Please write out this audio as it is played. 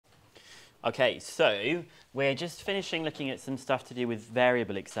Okay, so we're just finishing looking at some stuff to do with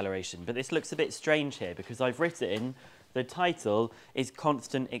variable acceleration, but this looks a bit strange here because I've written the title is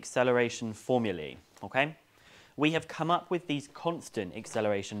Constant Acceleration Formulae, okay? We have come up with these constant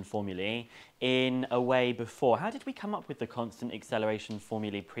acceleration formulae in a way before. How did we come up with the constant acceleration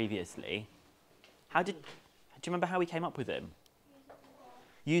formulae previously? Do you remember how we came up with them?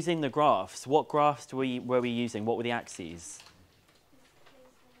 Using the graphs. What graphs were we using? What were the axes?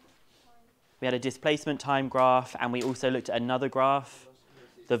 We had a displacement time graph, and we also looked at another graph,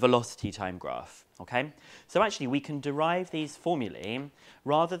 the velocity time graph, okay? So actually, we can derive these formulae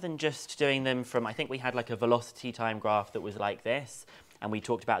rather than just doing them from, I think we had like a velocity time graph that was like this, and we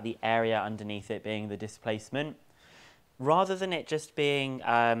talked about the area underneath it being the displacement. Rather than it just being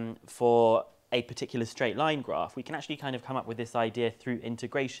for a particular straight line graph, we can actually kind of come up with this idea through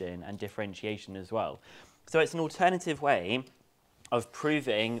integration and differentiation as well. So it's an alternative way of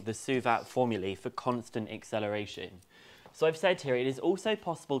proving the SUVAT formulae for constant acceleration. So I've said here it is also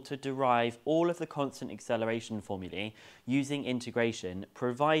possible to derive all of the constant acceleration formulae using integration,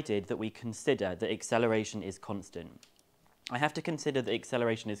 provided that we consider that acceleration is constant. I have to consider that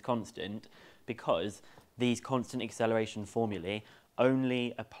acceleration is constant because these constant acceleration formulae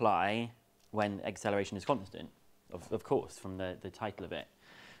only apply when acceleration is constant, of course, from the title of it.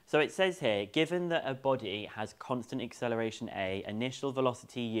 So it says here, given that a body has constant acceleration a, initial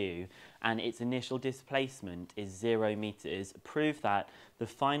velocity u, and its initial displacement is 0 meters, prove that the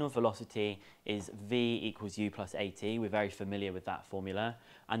final velocity is v equals u plus at. We're very familiar with that formula.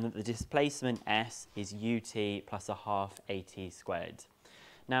 And that the displacement s is ut plus a half at squared.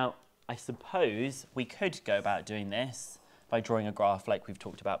 Now, I suppose we could go about doing this by drawing a graph like we've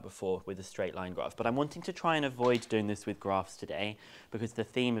talked about before with a straight line graph. But I'm wanting to try and avoid doing this with graphs today because the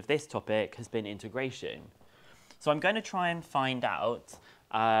theme of this topic has been integration. So I'm going to try and find out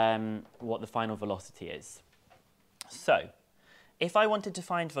what the final velocity is. So if I wanted to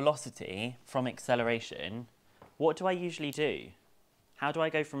find velocity from acceleration, what do I usually do? How do I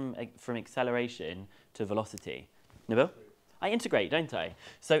go from acceleration to velocity? Nabil? I integrate, don't I?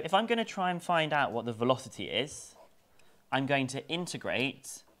 So if I'm going to try and find out what the velocity is, I'm going to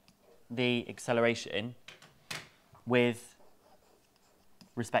integrate the acceleration with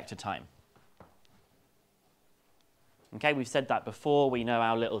respect to time. Okay, we've said that before. We know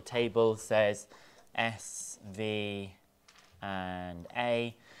our little table says S, V, and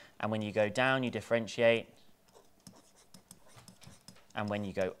A. And when you go down, you differentiate. And when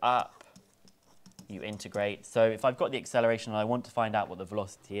you go up, you integrate. So if I've got the acceleration and I want to find out what the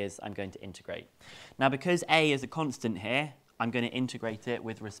velocity is, I'm going to integrate. Now, because a is a constant here, I'm going to integrate it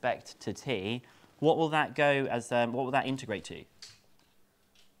with respect to t. What will that go as? What will that integrate to?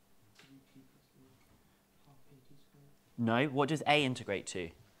 No. What does a integrate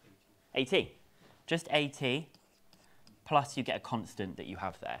to? At. Just at. Plus, you get a constant that you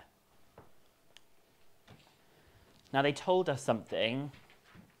have there. Now, they told us something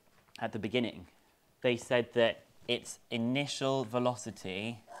at the beginning. They said that its initial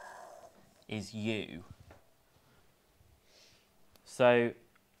velocity is u. So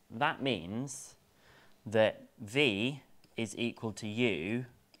that means that v is equal to u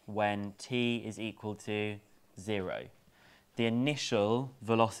when t is equal to 0. The initial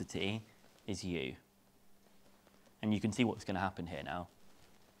velocity is u. And you can see what's going to happen here now.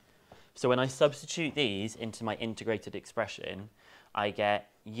 So when I substitute these into my integrated expression, I get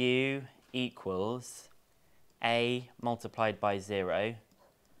u equals a multiplied by 0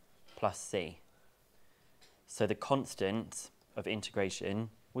 plus c. So the constant of integration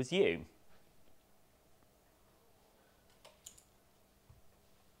was u.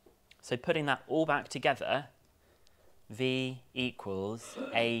 So putting that all back together, v equals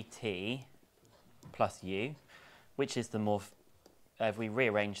at plus u, which is the more, if we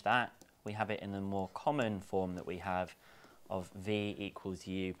rearrange that, we have it in the more common form that we have of v equals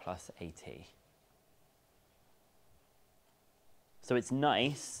u plus at. So it's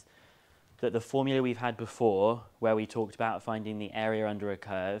nice that the formula we've had before, where we talked about finding the area under a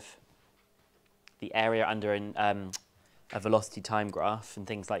curve, the area under a velocity time graph and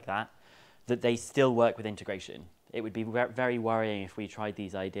things like that, that they still work with integration. It would be very worrying if we tried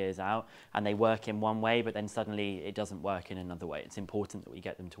these ideas out and they work in one way, but then suddenly it doesn't work in another way. It's important that we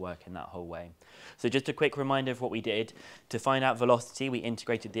get them to work in that whole way. So just a quick reminder of what we did. To find out velocity, we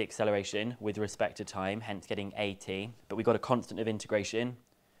integrated the acceleration with respect to time, hence getting at, but we got a constant of integration.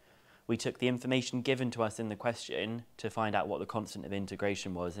 We took the information given to us in the question to find out what the constant of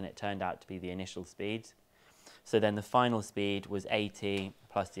integration was, and it turned out to be the initial speed. So then the final speed was at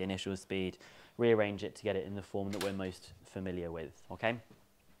plus the initial speed. Rearrange it to get it in the form that we're most familiar with, okay?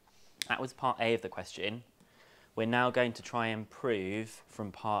 That was part A of the question. We're now going to try and prove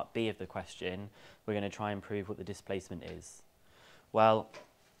from part B of the question, we're going to try and prove what the displacement is. Well,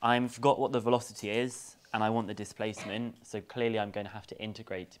 I've forgot what the velocity is, and I want the displacement, so clearly I'm going to have to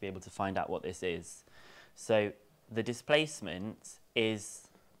integrate to be able to find out what this is. So the displacement is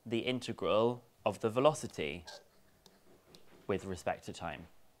the integral of the velocity with respect to time.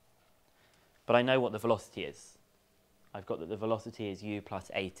 But I know what the velocity is. I've got that the velocity is u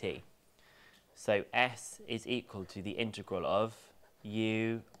plus at. So S is equal to the integral of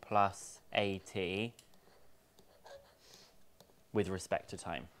u plus at with respect to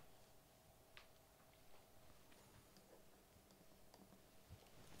time.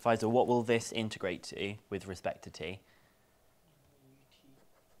 Faisal, what will this integrate to with respect to t?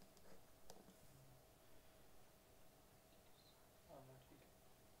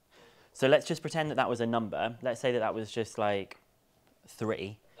 So let's just pretend that that was a number. Let's say that that was just like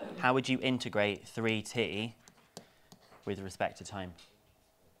 3. How would you integrate 3t with respect to time?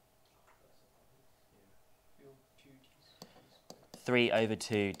 3 over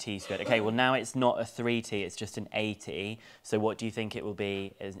 2 t squared. Okay, well now it's not a 3t, it's just an at. So what do you think it will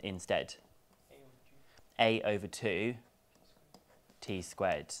be instead? A over 2 t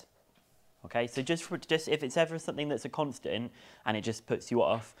squared. Okay, so just if it's ever something that's a constant and it just puts you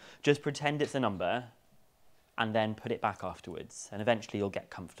off, just pretend it's a number and then put it back afterwards. And eventually you'll get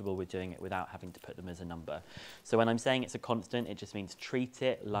comfortable with doing it without having to put them as a number. So when I'm saying it's a constant, it just means treat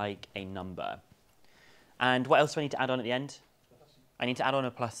it like a number. And what else do I need to add on at the end? I need to add on a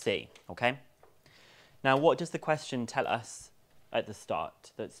plus c, okay? Now what does the question tell us at the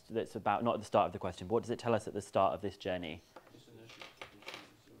start? That's about, not at the start of the question, but what does it tell us at the start of this journey?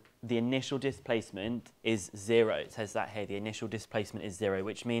 The initial displacement is 0. It says that here, the initial displacement is 0,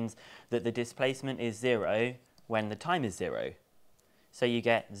 which means that the displacement is 0 when the time is 0. So you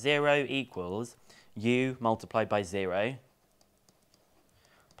get 0 equals u multiplied by 0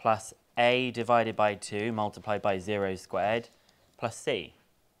 plus a divided by 2 multiplied by 0 squared plus c.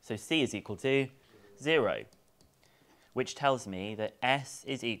 So c is equal to 0, which tells me that s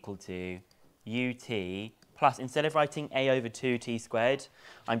is equal to ut plus, instead of writing a over 2t squared,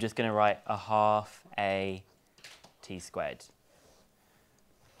 I'm just going to write a half a t squared.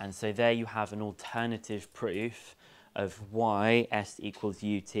 And so there you have an alternative proof of why s equals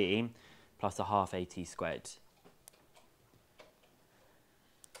ut plus a half a t squared.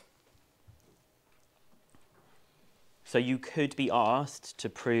 So you could be asked to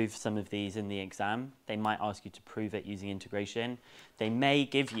prove some of these in the exam. They might ask you to prove it using integration. They may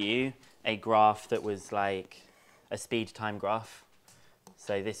give you a graph that was like a speed time graph.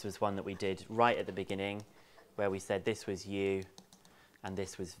 So this was one that we did right at the beginning where we said this was u and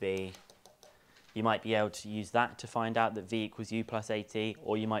this was v. You might be able to use that to find out that v equals u plus at,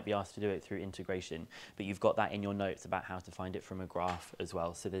 or you might be asked to do it through integration. But you've got that in your notes about how to find it from a graph as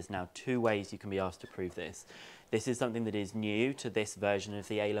well. So there's now 2 ways you can be asked to prove this. This is something that is new to this version of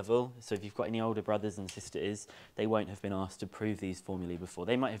the A-level. So if you've got any older brothers and sisters, they won't have been asked to prove these formulae before.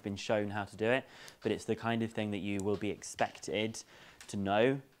 They might have been shown how to do it, but it's the kind of thing that you will be expected to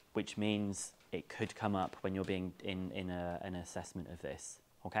know, which means it could come up when you're being in an assessment of this.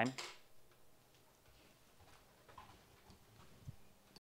 Okay?